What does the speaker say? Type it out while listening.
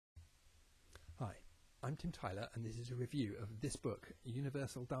I'm Tim Tyler, and this is a review of this book,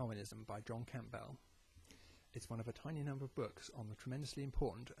 Universal Darwinism by John Campbell. It's one of a tiny number of books on the tremendously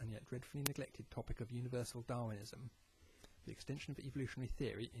important and yet dreadfully neglected topic of universal Darwinism. The extension of evolutionary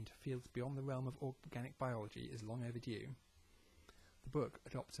theory into fields beyond the realm of organic biology is long overdue. The book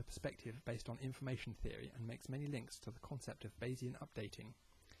adopts a perspective based on information theory and makes many links to the concept of Bayesian updating.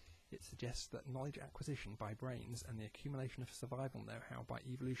 It suggests that knowledge acquisition by brains and the accumulation of survival know-how by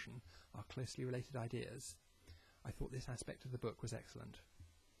evolution are closely related ideas. I thought this aspect of the book was excellent.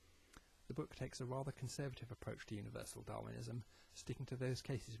 The book takes a rather conservative approach to universal Darwinism, sticking to those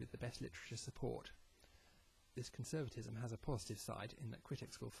cases with the best literature support. This conservatism has a positive side in that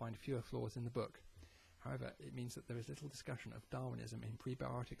critics will find fewer flaws in the book. However, it means that there is little discussion of Darwinism in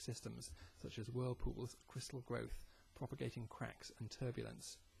prebiotic systems such as whirlpools, crystal growth, propagating cracks and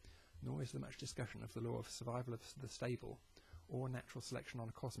turbulence. Nor is there much discussion of the law of survival of the stable, or natural selection on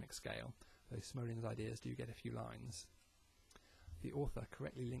a cosmic scale, though Smolins' ideas do get a few lines. The author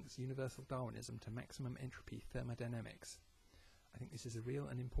correctly links universal Darwinism to maximum entropy thermodynamics. I think this is a real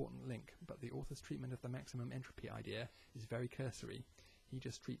and important link, but the author's treatment of the maximum entropy idea is very cursory. He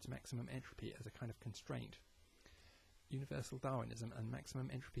just treats maximum entropy as a kind of constraint. Universal Darwinism and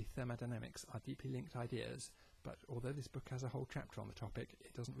maximum entropy thermodynamics are deeply linked ideas, but although this book has a whole chapter on the topic,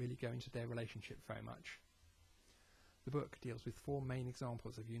 it doesn't really go into their relationship very much. The book deals with four main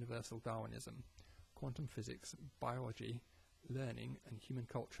examples of universal Darwinism: quantum physics, biology, learning, and human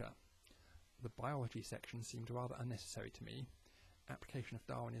culture. The biology section seemed rather unnecessary to me. Application of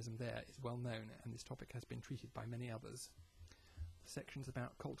Darwinism there is well known, and this topic has been treated by many others. The sections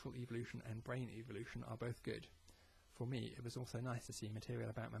about cultural evolution and brain evolution are both good. For me, it was also nice to see material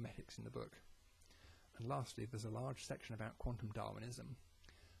about memetics in the book. And lastly, there's a large section about quantum Darwinism.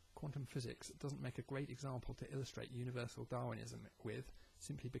 Quantum physics doesn't make a great example to illustrate universal Darwinism with,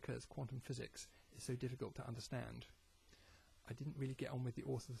 simply because quantum physics is so difficult to understand. I didn't really get on with the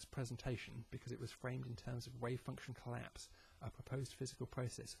author's presentation because it was framed in terms of wave function collapse, a proposed physical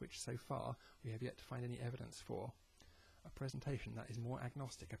process which so far we have yet to find any evidence for. A presentation that is more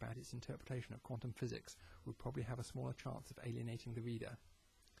agnostic about its interpretation of quantum physics would probably have a smaller chance of alienating the reader.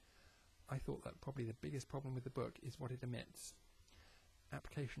 I thought that probably the biggest problem with the book is what it omits.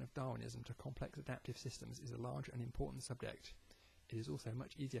 Application of Darwinism to complex adaptive systems is a large and important subject. It is also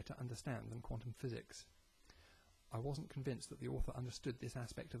much easier to understand than quantum physics. I wasn't convinced that the author understood this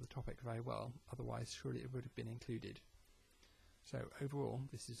aspect of the topic very well, otherwise surely it would have been included. So overall,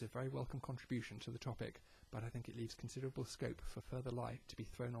 this is a very welcome contribution to the topic, but I think it leaves considerable scope for further light to be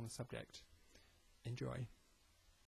thrown on the subject. Enjoy.